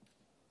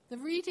The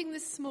reading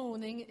this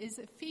morning is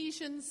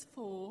Ephesians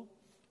 4,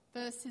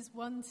 verses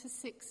 1 to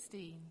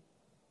 16.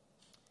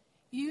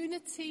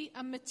 Unity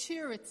and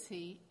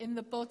maturity in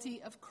the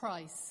body of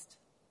Christ.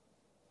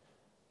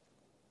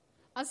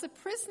 As a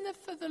prisoner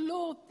for the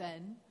Lord,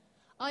 then,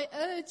 I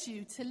urge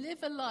you to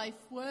live a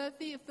life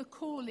worthy of the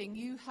calling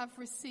you have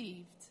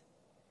received.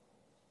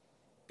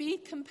 Be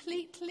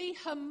completely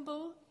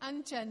humble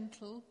and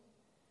gentle.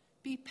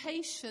 Be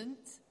patient,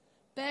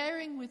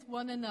 bearing with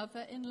one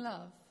another in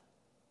love.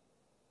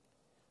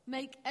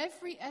 Make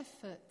every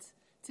effort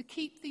to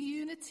keep the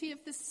unity of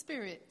the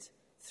Spirit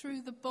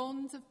through the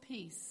bond of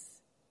peace.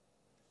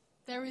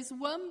 There is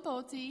one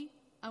body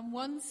and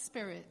one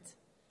Spirit,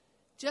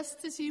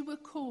 just as you were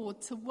called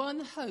to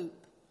one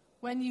hope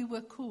when you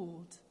were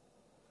called.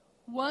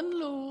 One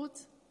Lord,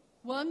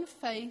 one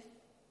faith,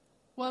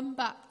 one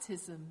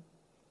baptism.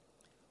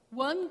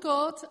 One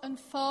God and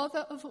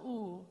Father of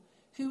all,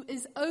 who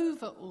is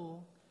over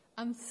all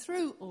and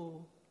through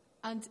all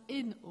and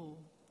in all.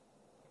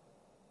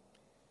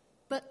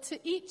 But to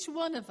each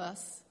one of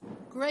us,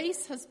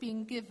 grace has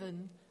been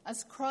given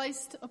as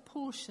Christ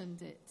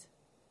apportioned it.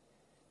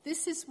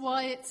 This is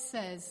why it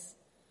says,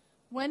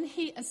 when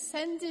he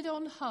ascended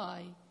on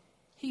high,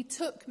 he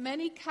took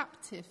many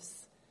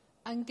captives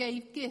and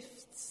gave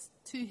gifts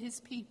to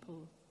his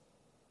people.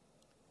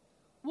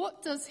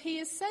 What does he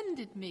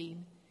ascended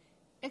mean,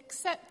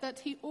 except that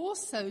he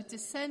also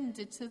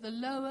descended to the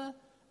lower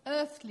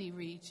earthly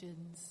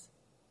regions?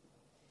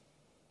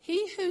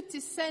 He who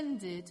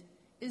descended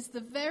is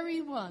the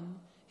very one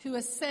who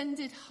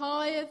ascended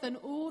higher than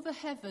all the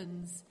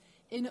heavens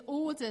in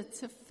order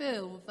to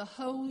fill the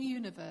whole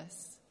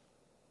universe.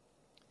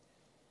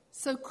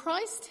 So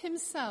Christ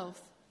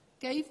himself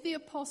gave the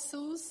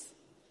apostles,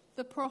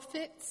 the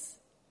prophets,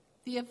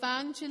 the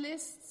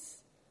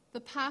evangelists, the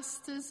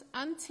pastors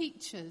and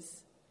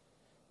teachers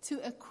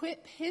to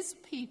equip his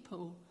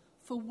people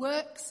for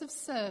works of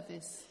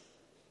service,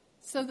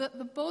 so that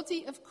the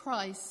body of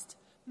Christ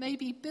may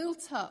be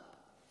built up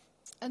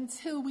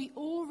until we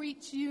all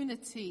reach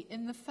unity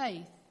in the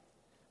faith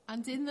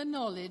and in the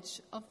knowledge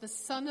of the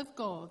Son of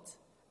God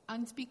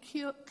and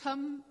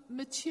become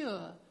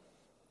mature,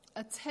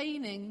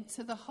 attaining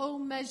to the whole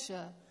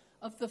measure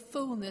of the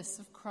fullness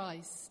of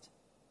Christ.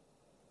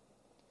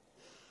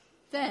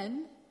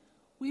 Then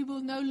we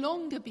will no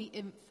longer be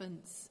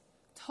infants,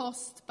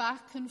 tossed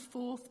back and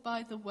forth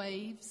by the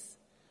waves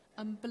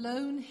and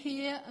blown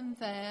here and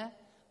there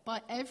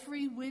by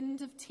every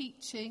wind of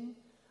teaching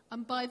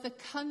and by the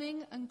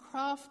cunning and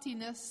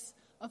craftiness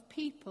of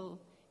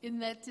people in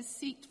their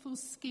deceitful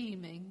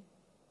scheming.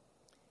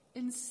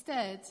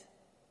 Instead,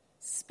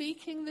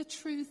 speaking the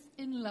truth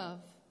in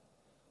love,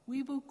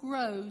 we will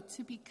grow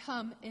to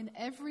become in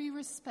every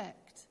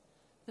respect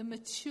the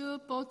mature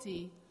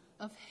body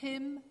of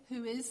him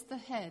who is the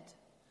head,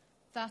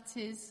 that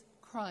is,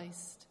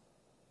 Christ.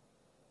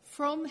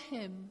 From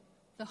him,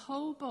 the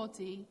whole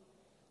body,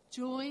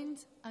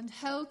 joined and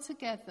held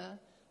together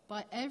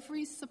by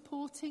every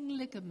supporting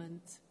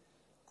ligament,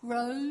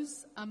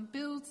 grows and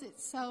builds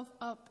itself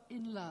up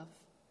in love,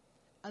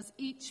 as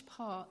each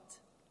part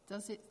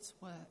does its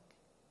work.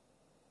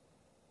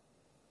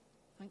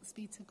 Thanks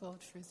be to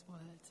God for his word.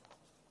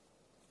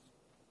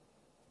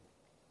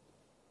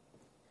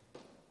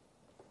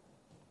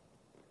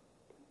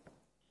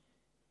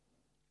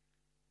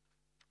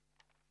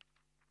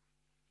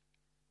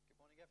 Good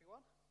morning,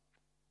 everyone.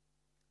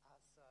 As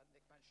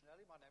Nick mentioned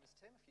earlier, my name is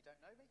Tim, if you don't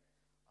know me.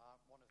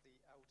 I'm one of the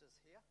elders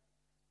here,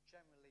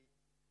 generally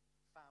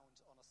found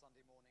on a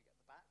Sunday morning at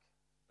the back,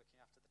 looking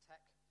after the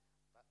tech,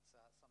 but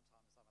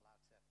sometimes I'm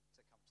allowed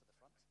to come to the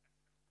front.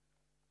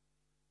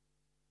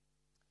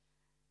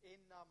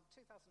 In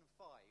 2005,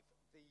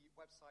 the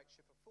website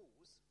Ship of Fools,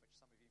 which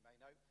some of you may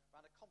know,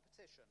 ran a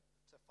competition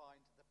to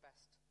find the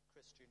best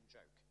Christian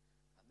joke,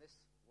 and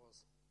this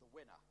was the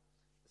winner.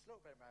 It's a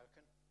little bit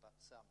American, but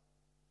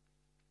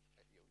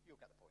you'll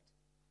get the point.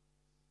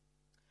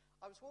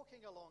 I was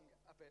walking along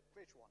a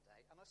bridge one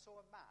day, and I saw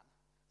a man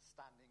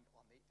standing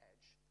on the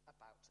edge,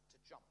 about to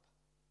jump.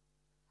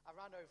 I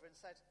ran over and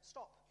said,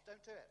 "Stop, don't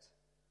do it."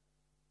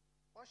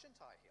 "Why shouldn't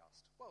I?" he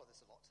asked. "Well,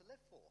 there's a lot to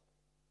live for."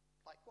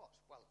 "Like what?"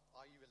 "Well,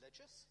 are you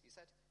religious?" He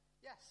said.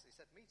 "Yes." He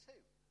said, "Me too."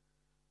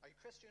 "Are you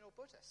Christian or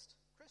Buddhist?"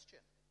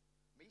 "Christian."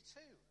 "Me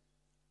too."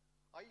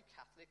 "Are you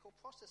Catholic or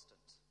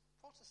Protestant?"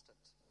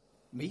 "Protestant."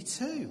 "Me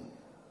too."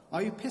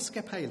 "Are you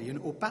Episcopalian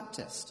or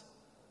Baptist?"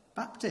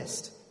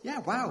 "Baptist." "Yeah,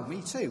 wow,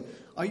 me too."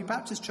 "Are you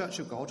Baptist Church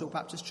of God or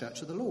Baptist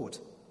Church of the Lord?"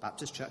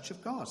 "Baptist Church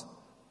of God."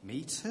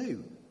 "Me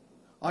too."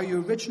 "Are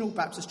you Original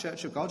Baptist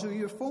Church of God or are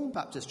you Reformed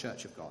Baptist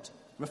Church of God?"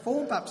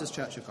 "Reformed Baptist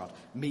Church of God."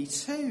 "Me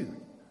too."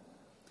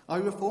 "Are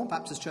you Reformed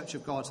Baptist Church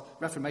of God,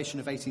 Reformation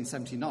of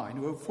 1879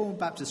 or Reformed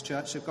Baptist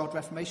Church of God,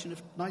 Reformation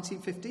of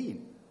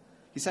 1915?"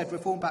 He said,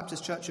 "Reformed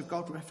Baptist Church of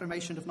God,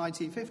 Reformation of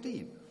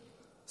 1915.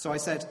 So I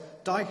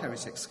said, "Die,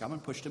 heretics, scum,"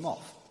 and pushed him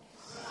off.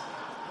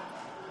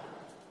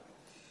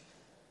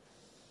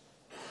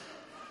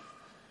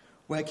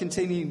 We're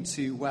continuing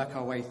to work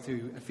our way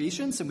through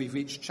Ephesians, and we've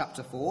reached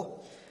chapter 4.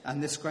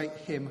 and this great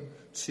hymn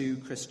to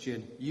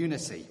Christian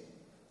unity.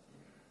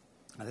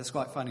 And it's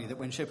quite funny that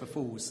when Ship of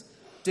Fools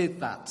did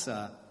that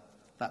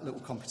little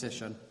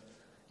competition,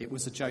 it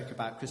was a joke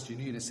about Christian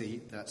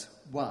unity that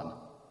won.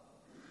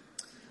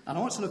 And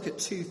I want to look at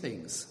two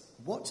things.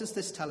 What does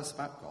this tell us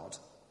about God,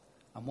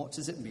 and what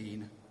does it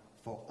mean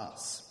for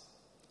us?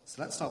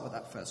 So let's start with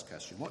that first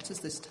question. What does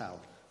this tell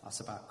us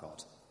about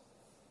God?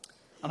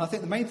 And I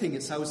think the main thing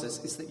it tells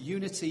us is that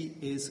unity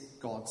is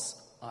God's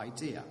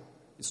idea.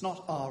 It's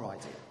not our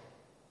idea.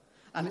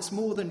 And it's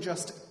more than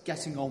just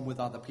getting on with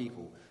other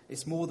people.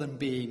 It's more than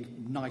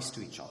being nice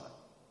to each other.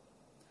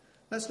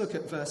 Let's look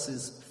at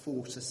verses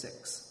 4 to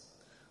 6.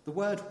 The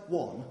word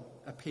one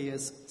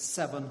appears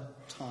 7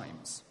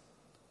 times.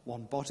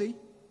 One body,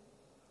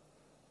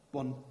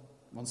 one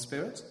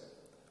spirit,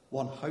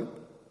 one hope,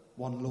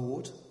 one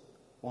Lord,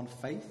 one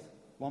faith,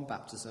 one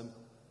baptism,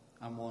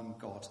 and one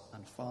God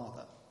and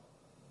Father.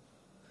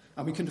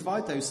 And we can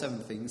divide those 7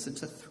 things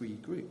into 3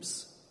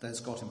 groups.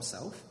 There's God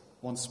himself,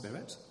 one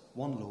Spirit,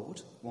 one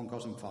Lord, one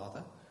God and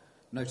Father.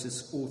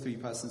 Notice all 3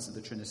 persons of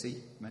the Trinity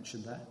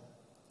mentioned there.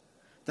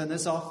 Then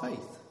there's our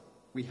faith.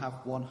 We have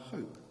one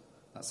hope.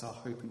 That's our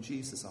hope in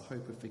Jesus, our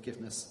hope of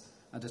forgiveness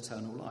and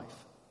eternal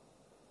life.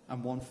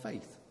 And one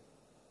faith.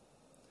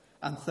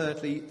 And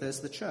thirdly,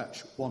 there's the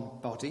church. One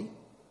body,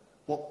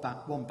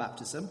 one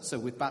baptism. So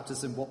with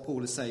baptism, what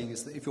Paul is saying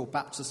is that if you're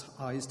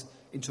baptized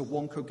into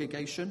one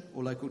congregation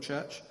or local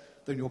church,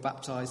 then you're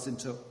baptized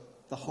into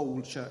the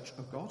whole church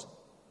of God.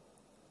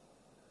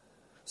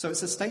 So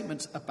it's a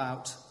statement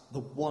about the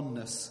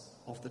oneness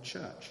of the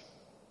church.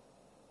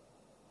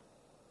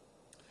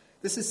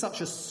 This is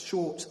such a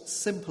short,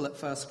 simple at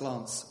first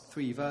glance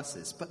 3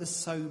 verses, but there's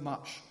so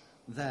much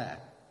there.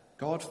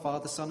 God,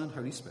 Father, Son, and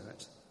Holy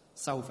Spirit,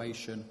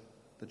 salvation,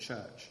 the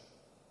church.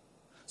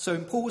 So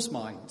in Paul's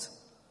mind,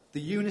 the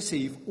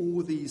unity of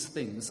all these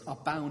things are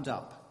bound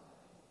up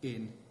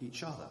in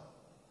each other.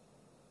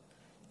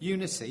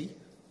 Unity,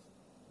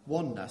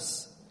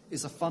 oneness,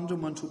 is a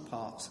fundamental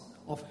part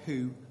of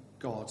who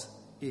God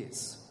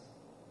is.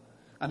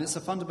 And it's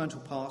a fundamental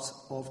part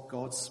of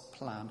God's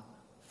plan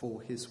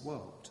for his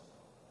world.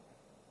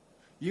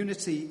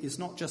 Unity is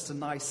not just a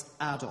nice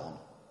add-on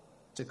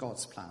to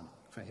God's plan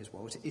for his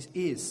world. It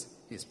is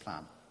his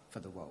plan for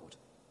the world.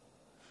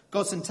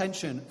 God's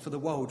intention for the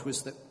world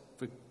was that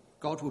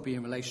God will be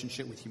in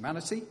relationship with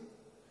humanity,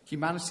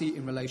 humanity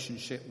in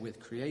relationship with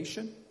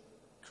creation,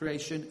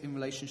 creation in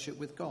relationship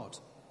with God.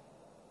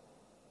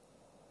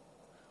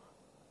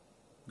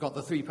 Got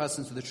the 3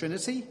 persons of the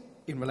Trinity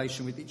in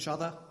relation with each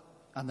other,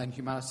 and then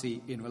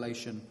humanity in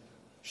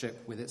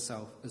relationship with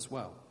itself as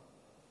well.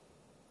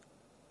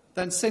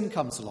 Then sin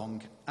comes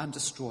along and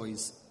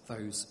destroys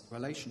those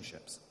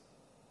relationships.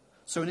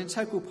 So an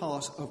integral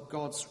part of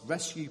God's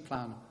rescue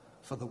plan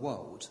for the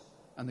world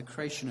and the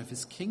creation of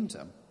his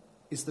kingdom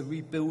is the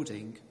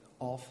rebuilding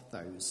of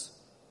those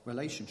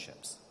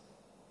relationships.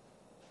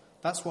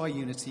 That's why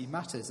unity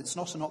matters. It's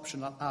not an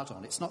optional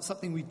add-on. It's not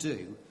something we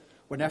do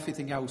when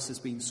everything else has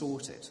been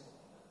sorted.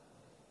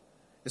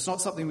 It's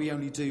not something we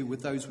only do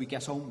with those we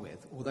get on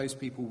with or those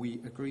people we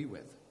agree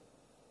with.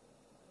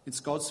 It's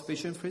God's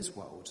vision for his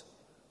world,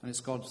 and it's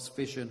God's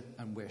vision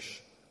and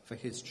wish for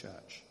his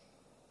church.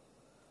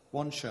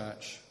 One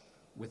church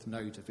with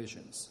no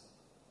divisions.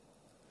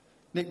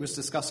 Nick was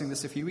discussing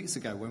this a few weeks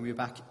ago when we were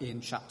back in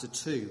chapter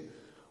 2,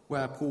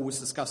 where Paul was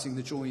discussing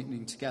the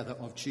joining together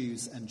of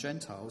Jews and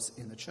Gentiles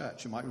in the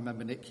church. You might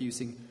remember Nick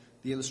using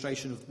the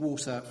illustration of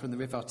water from the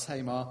river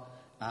Tamar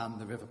and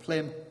the river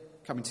Plym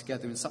coming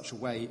together in such a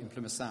way in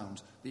Plymouth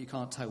Sound that you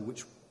can't tell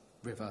which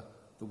river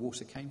the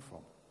water came from.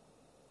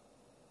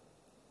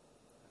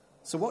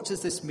 So what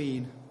does this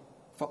mean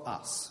for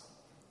us?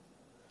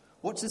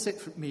 What does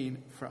it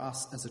mean for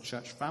us as a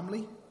church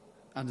family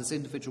and as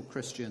individual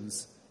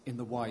Christians in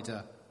the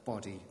wider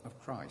body of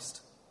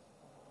Christ?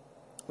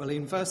 Well,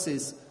 in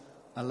verses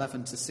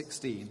 11 to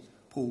 16,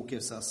 Paul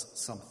gives us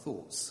some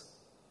thoughts.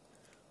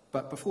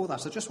 But before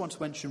that, I just want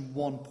to mention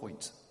one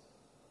point.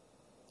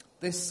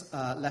 This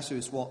letter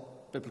is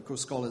what biblical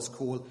scholars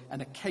call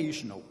an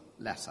occasional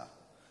letter.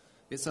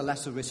 It's a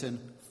letter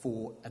written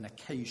for an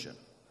occasion.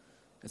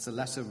 It's a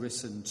letter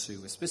written to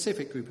a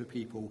specific group of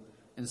people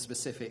in a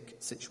specific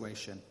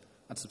situation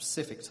at a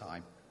specific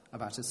time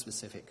about a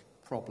specific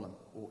problem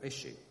or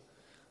issue.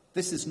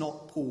 This is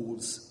not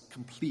Paul's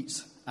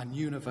complete and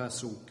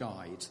universal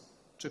guide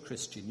to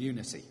Christian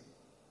unity.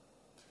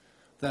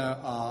 There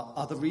are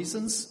other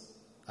reasons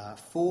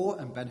for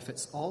and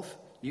benefits of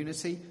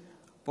unity,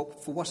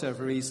 but for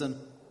whatever reason,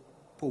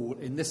 Paul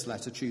in this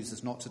letter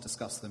chooses not to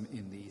discuss them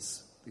in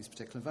these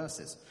particular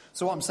verses.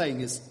 So what I'm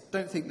saying is,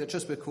 don't think that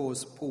just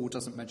because Paul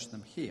doesn't mention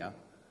them here,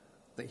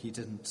 that he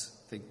didn't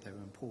think they were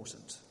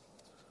important,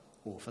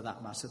 or for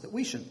that matter, that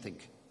we shouldn't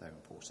think they're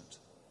important.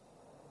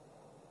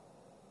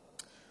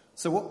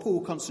 So what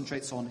Paul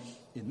concentrates on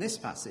in this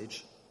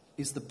passage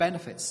is the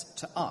benefits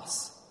to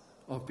us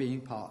of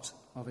being part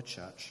of a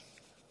church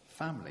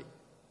family.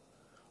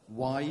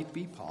 Why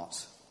be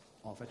part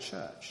of a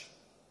church?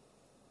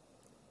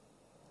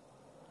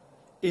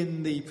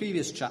 In the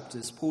previous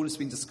chapters, Paul has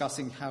been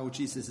discussing how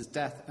Jesus'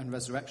 death and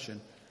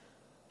resurrection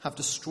have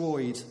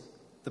destroyed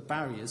the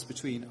barriers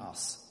between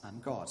us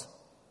and God.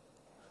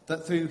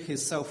 That through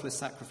his selfless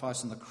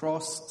sacrifice on the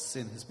cross,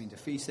 sin has been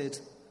defeated.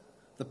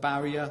 The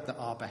barrier that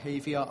our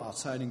behaviour, our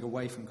turning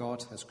away from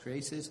God has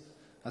created,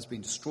 has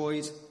been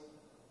destroyed.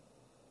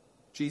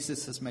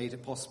 Jesus has made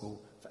it possible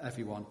for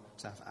everyone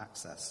to have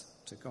access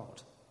to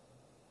God.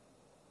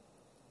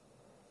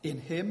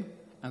 In him,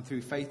 and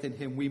through faith in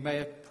him, we may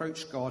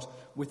approach God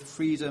with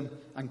freedom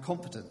and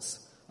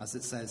confidence, as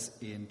it says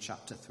in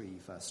chapter 3,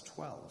 verse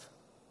 12.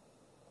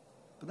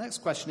 But the next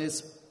question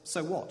is,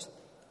 so what?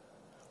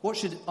 What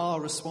should our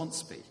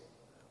response be?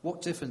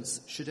 What difference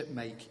should it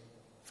make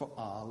for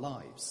our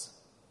lives?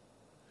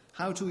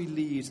 How do we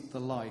lead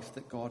the life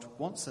that God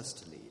wants us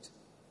to lead?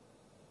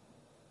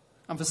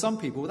 And for some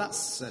people,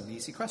 that's an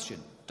easy question.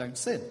 Don't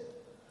sin.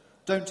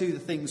 Don't do the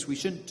things we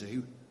shouldn't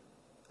do,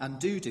 and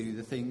do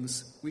the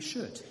things we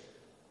should.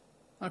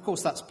 And of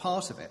course, that's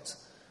part of it.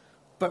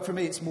 But for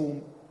me, it's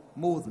more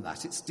than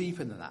that. It's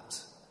deeper than that.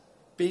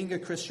 Being a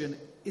Christian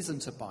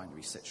isn't a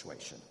binary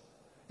situation.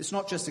 It's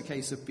not just a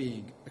case of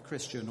being a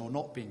Christian or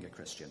not being a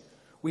Christian.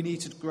 We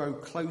need to grow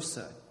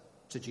closer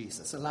to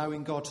Jesus,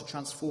 allowing God to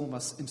transform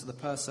us into the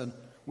person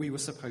we were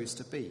supposed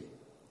to be.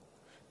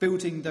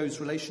 Building those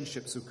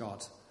relationships with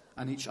God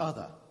and each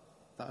other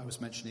that I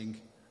was mentioning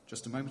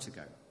just a moment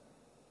ago.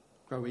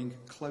 Growing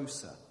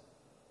closer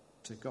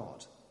to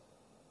God.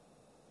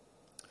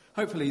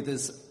 Hopefully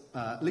there's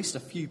at least a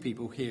few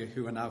people here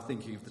who are now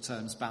thinking of the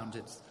terms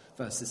bounded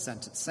versus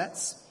centred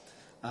sets.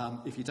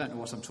 If you don't know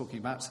what I'm talking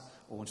about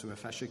or want to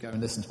refresh you, go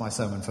and listen to my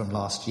sermon from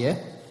last year.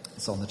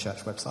 It's on the church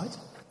website.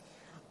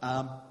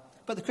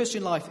 But the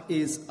Christian life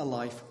is a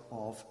life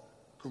of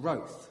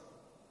growth.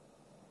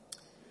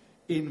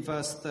 In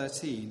verse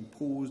 13,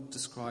 Paul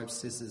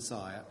describes his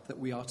desire that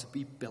we are to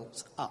be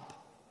built up,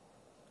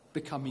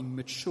 becoming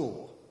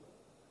mature,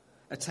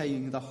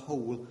 attaining the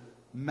whole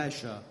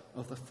measure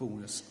of the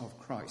fullness of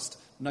Christ.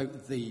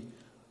 Note the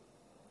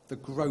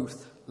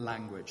growth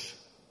language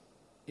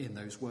in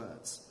those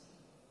words.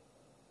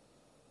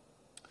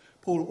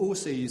 Paul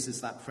also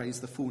uses that phrase,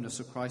 the fullness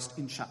of Christ,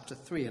 in chapter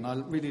 3, and I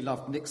really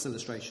loved Nick's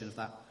illustration of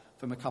that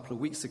from a couple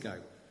of weeks ago.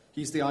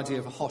 He used the idea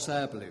of a hot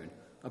air balloon.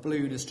 A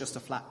balloon is just a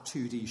flat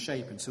 2D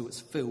shape until it's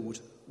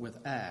filled with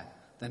air.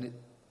 Then it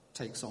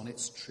takes on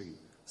its true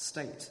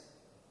state.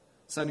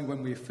 It's only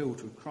when we're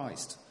filled with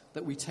Christ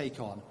that we take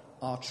on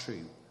our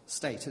true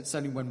state. It's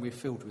only when we're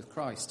filled with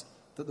Christ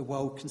that the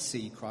world can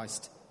see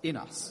Christ in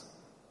us.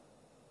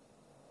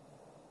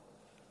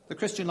 The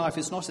Christian life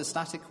is not a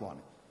static one.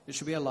 It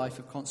should be a life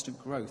of constant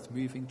growth,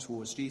 moving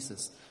towards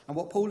Jesus. And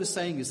what Paul is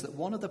saying is that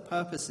one of the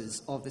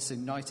purposes of this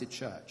united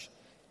church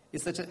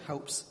is that it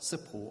helps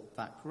support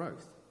that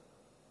growth.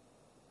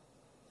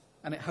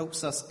 And it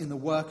helps us in the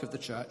work of the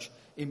church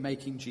in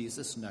making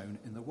Jesus known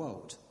in the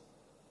world.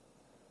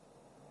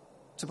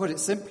 To put it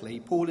simply,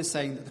 Paul is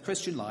saying that the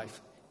Christian life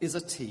is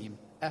a team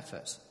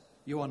effort.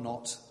 You are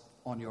not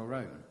on your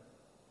own.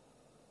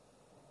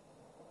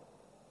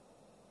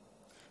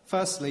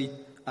 Firstly,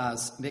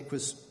 as Nick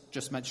was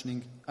just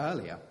mentioning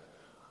earlier,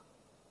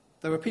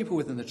 there are people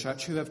within the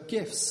church who have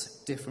gifts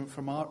different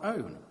from our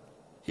own.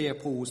 Here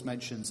Paul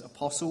mentions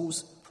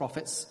apostles,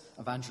 prophets,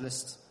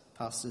 evangelists,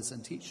 pastors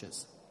and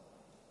teachers.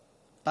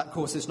 That, of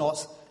course, is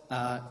not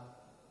a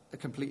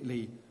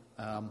completely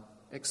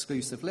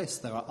exclusive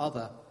list. There are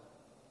other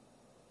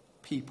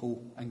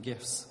people and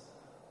gifts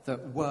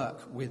that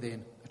work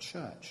within a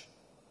church.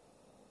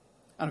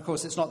 And, of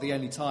course, it's not the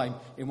only time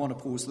in one of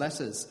Paul's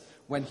letters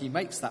when he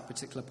makes that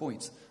particular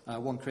point.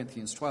 1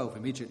 Corinthians 12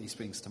 immediately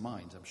springs to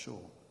mind, I'm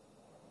sure.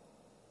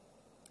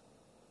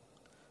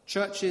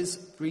 Churches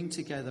bring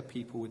together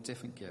people with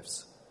different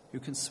gifts who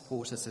can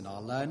support us in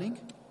our learning,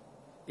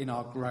 in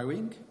our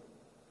growing,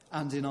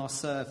 and in our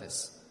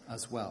service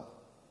as well.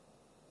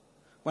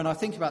 When I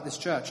think about this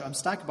church, I'm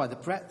staggered by the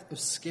breadth of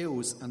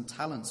skills and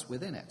talents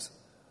within it.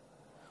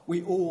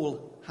 We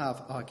all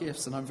have our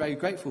gifts, and I'm very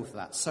grateful for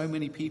that. So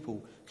many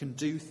people can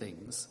do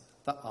things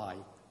that I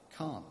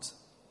can't.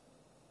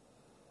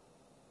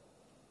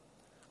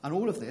 And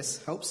all of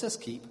this helps us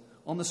keep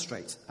on the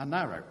straight and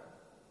narrow.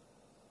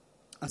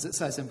 As it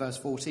says in verse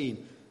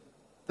 14,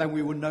 then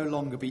we will no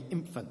longer be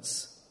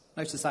infants.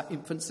 Notice that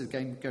infants,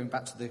 again, going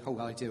back to the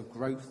whole idea of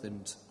growth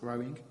and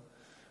growing.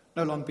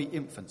 No longer be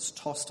infants,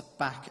 tossed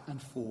back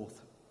and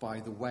forth by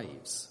the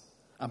waves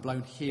and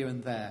blown here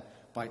and there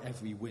by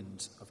every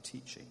wind of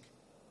teaching.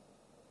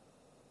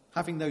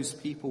 Having those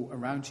people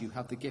around you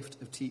have the gift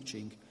of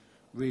teaching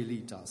really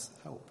does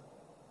help.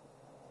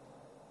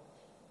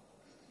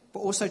 But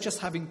also just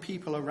having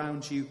people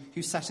around you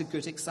who set a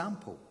good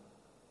example,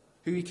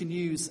 who you can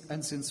use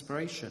as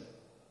inspiration.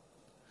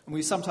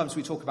 And sometimes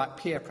we talk about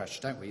peer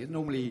pressure, don't we?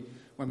 Normally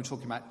when we're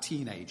talking about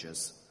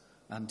teenagers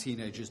and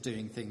teenagers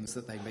doing things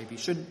that they maybe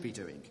shouldn't be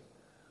doing.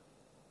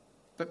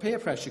 But peer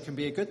pressure can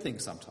be a good thing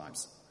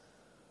sometimes.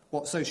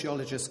 What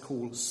sociologists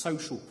call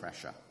social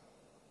pressure.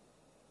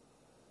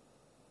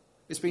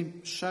 It's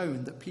been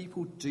shown that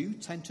people do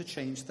tend to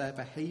change their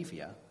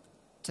behaviour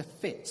to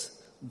fit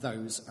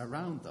those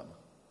around them.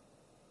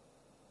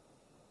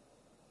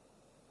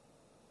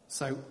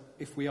 So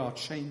if we are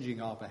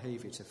changing our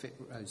behaviour to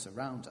fit those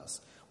around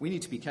us, we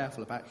need to be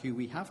careful about who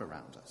we have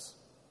around us.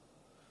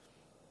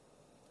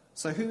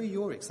 So who are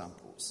your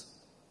examples?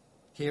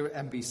 Here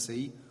at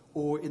NBC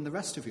or in the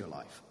rest of your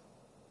life?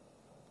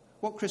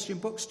 What Christian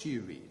books do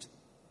you read?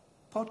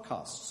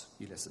 Podcasts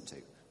you listen to?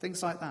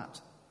 Things like that.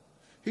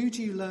 Who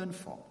do you learn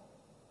from?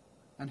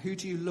 And who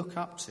do you look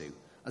up to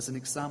as an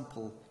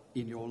example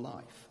in your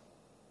life?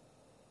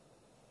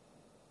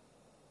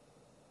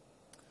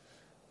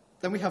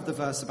 Then we have the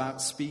verse about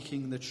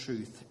speaking the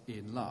truth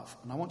in love.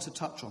 And I want to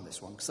touch on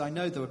this one because I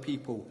know there are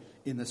people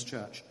in this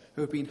church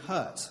who have been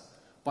hurt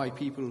by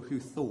people who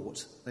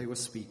thought they were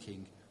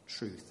speaking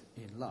truth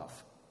in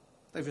love.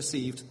 They've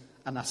received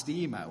a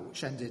nasty email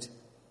which ended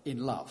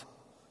in love,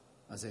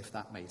 as if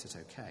that made it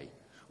okay.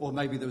 Or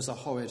maybe there was a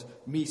horrid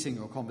meeting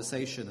or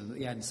conversation and at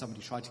the end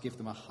somebody tried to give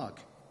them a hug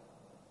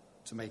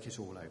to make it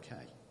all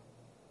okay.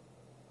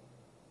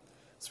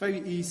 It's very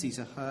easy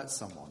to hurt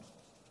someone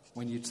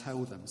when you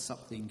tell them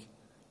something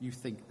you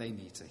think they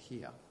need to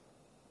hear.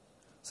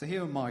 So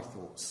here are my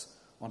thoughts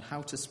on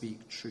how to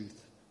speak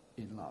truth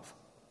in love.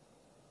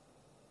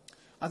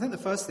 I think the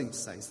first thing to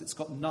say is that it's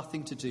got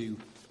nothing to do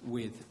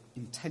with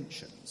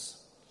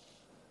intentions.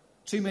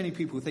 Too many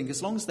people think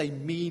as long as they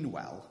mean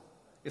well,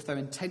 if their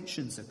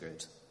intentions are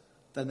good,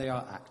 then they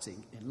are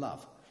acting in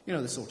love. You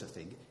know, the sort of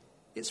thing.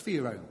 It's for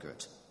your own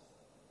good.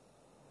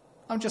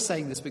 I'm just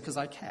saying this because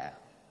I care.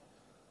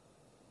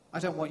 I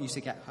don't want you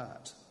to get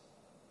hurt.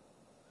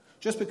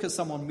 Just because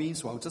someone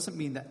means well doesn't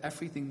mean that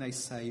everything they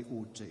say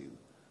or do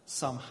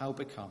somehow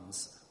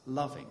becomes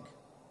loving.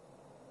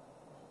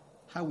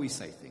 How we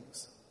say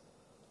things,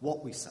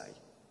 what we say,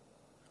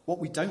 what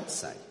we don't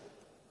say,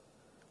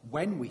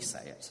 when we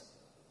say it,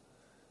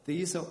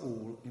 these are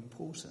all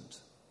important.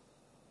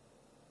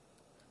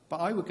 But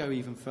I would go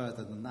even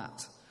further than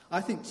that. I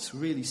think to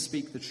really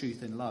speak the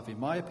truth in love, in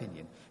my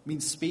opinion,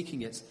 means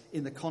speaking it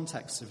in the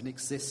context of an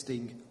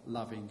existing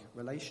loving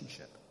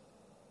relationship.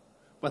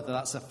 Whether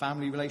that's a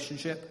family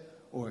relationship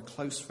or a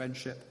close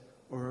friendship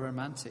or a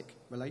romantic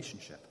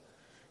relationship.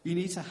 You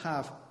need to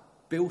have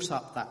built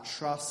up that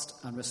trust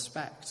and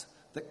respect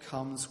that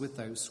comes with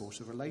those sort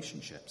of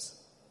relationships.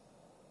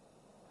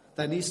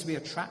 There needs to be a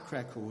track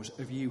record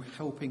of you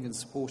helping and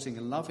supporting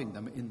and loving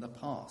them in the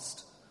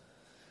past.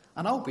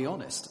 And I'll be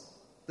honest,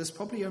 there's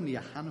probably only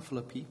a handful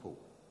of people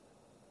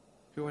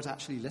who would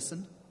actually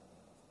listen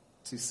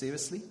to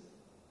seriously.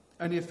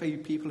 Only a few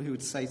people who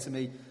would say to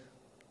me,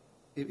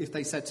 if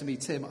they said to me,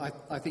 Tim,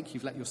 I think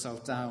you've let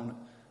yourself down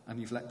and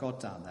you've let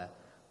God down there,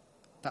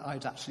 that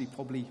I'd actually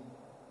probably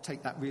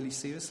take that really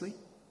seriously.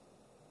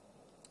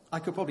 I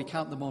could probably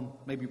count them on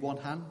maybe one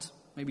hand,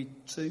 maybe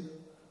two.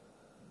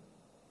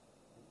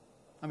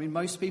 I mean,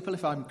 most people,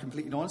 if I'm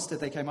completely honest, if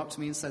they came up to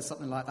me and said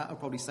something like that, I'd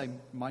probably say,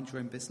 mind your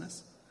own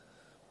business.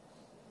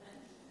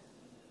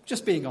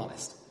 Just being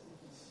honest.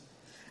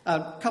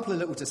 A couple of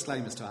little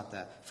disclaimers to add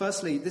there.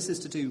 Firstly, this is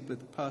to do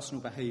with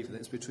personal behaviour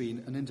that's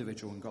between an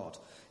individual and God.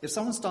 If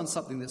someone's done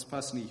something that's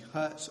personally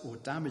hurt or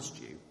damaged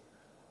you,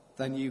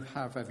 then you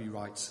have every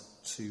right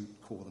to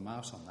call them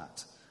out on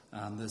that.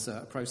 And there's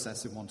a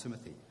process in 1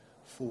 Timothy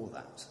for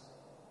that.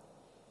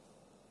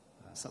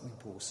 Something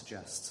Paul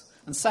suggests.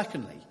 And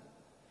secondly,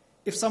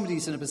 if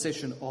somebody's in a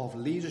position of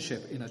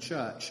leadership in a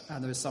church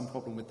and there is some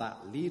problem with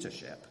that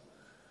leadership,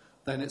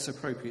 then it's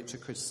appropriate to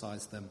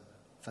criticise them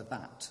for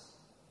that.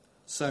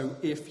 So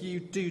if you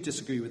do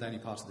disagree with any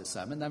part of this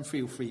sermon, then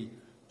feel free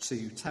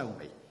to tell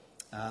me.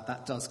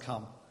 That does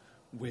come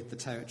with the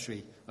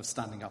territory of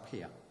standing up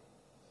here.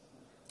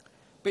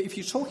 But if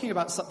you're talking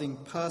about something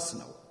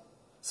personal,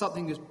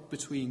 something that's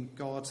between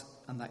God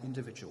and that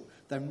individual,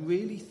 then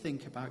really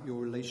think about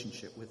your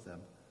relationship with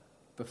them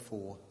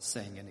before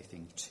saying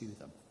anything to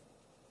them.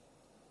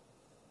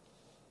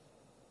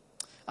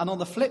 And on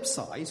the flip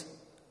side,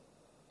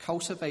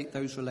 cultivate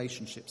those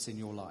relationships in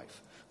your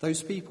life.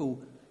 Those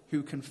people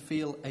who can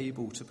feel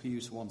able to put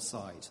you to one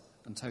side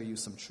and tell you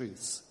some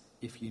truths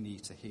if you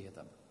need to hear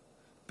them.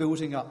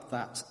 Building up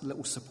that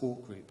little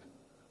support group,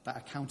 that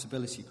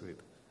accountability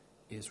group,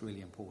 is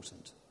really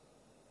important.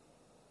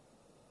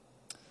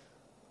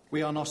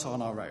 We are not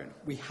on our own.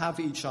 We have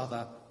each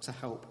other to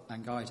help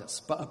and guide us.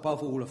 But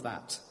above all of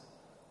that,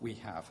 we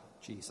have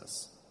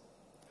Jesus.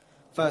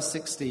 Verse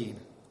 16,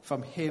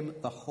 from him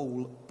the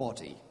whole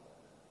body,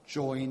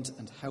 joined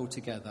and held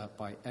together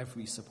by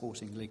every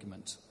supporting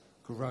ligament,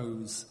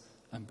 grows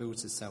and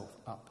builds itself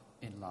up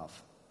in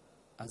love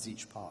as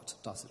each part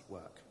does its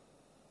work.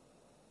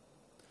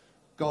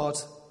 God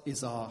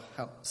is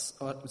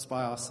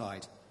by our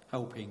side,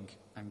 helping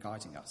and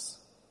guiding us.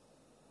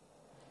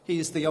 He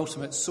is the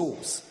ultimate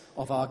source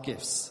of our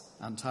gifts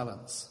and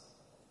talents.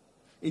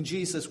 In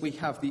Jesus, we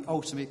have the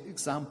ultimate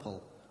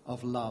example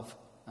of love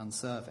and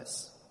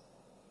service.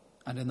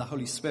 And in the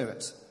Holy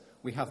Spirit,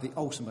 we have the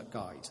ultimate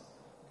guide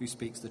who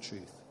speaks the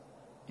truth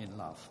in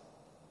love.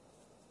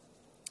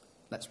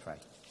 Let's pray.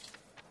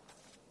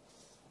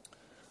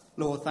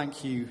 Lord,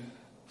 thank you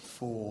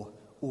for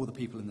all the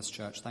people in this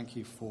church. Thank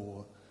you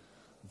for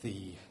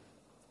the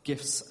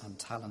gifts and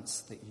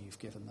talents that you've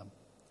given them.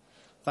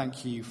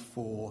 Thank you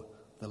for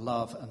the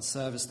love and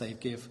service they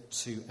give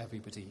to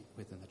everybody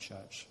within the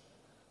church.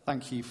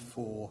 Thank you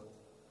for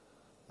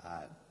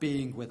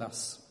being with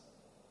us.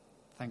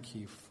 Thank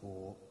you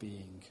for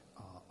being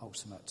our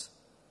ultimate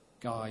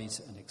guide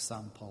and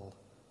example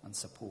and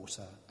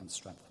supporter and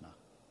strengthener.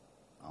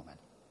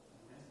 Amen.